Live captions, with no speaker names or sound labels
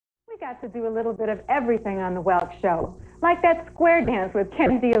got to do a little bit of everything on the Welk show, like that square dance with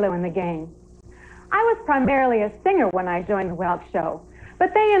Ken Dilo and the gang. I was primarily a singer when I joined the Welk show,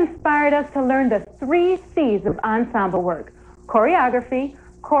 but they inspired us to learn the 3 C's of ensemble work: choreography,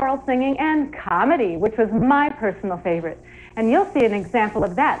 choral singing, and comedy, which was my personal favorite. And you'll see an example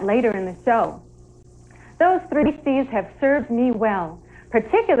of that later in the show. Those 3 C's have served me well,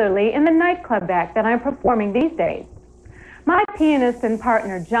 particularly in the nightclub act that I'm performing these days. My pianist and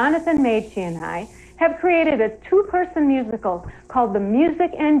partner, Jonathan Maitchi, and I have created a 2-person musical called The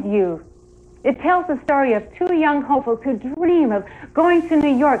Music and You. It tells the story of 2 young hopefuls who dream of going to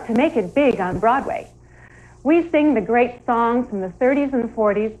New York to make it big on Broadway. We sing the great songs from the 30s and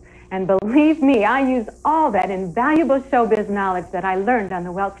 40s, and believe me, I use all that invaluable showbiz knowledge that I learned on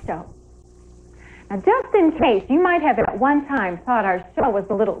the Welk show. Now, just in case you might have at one time thought our show was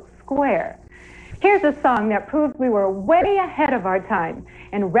a little square, here's a song that proves we were way ahead of our time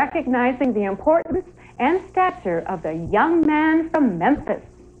in recognizing the importance and stature of the young man from Memphis.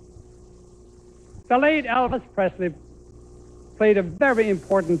 The late Elvis Presley played a very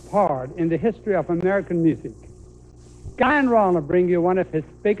important part in the history of American music. Guy and Ralna bring you one of his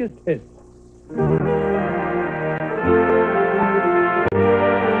biggest hits.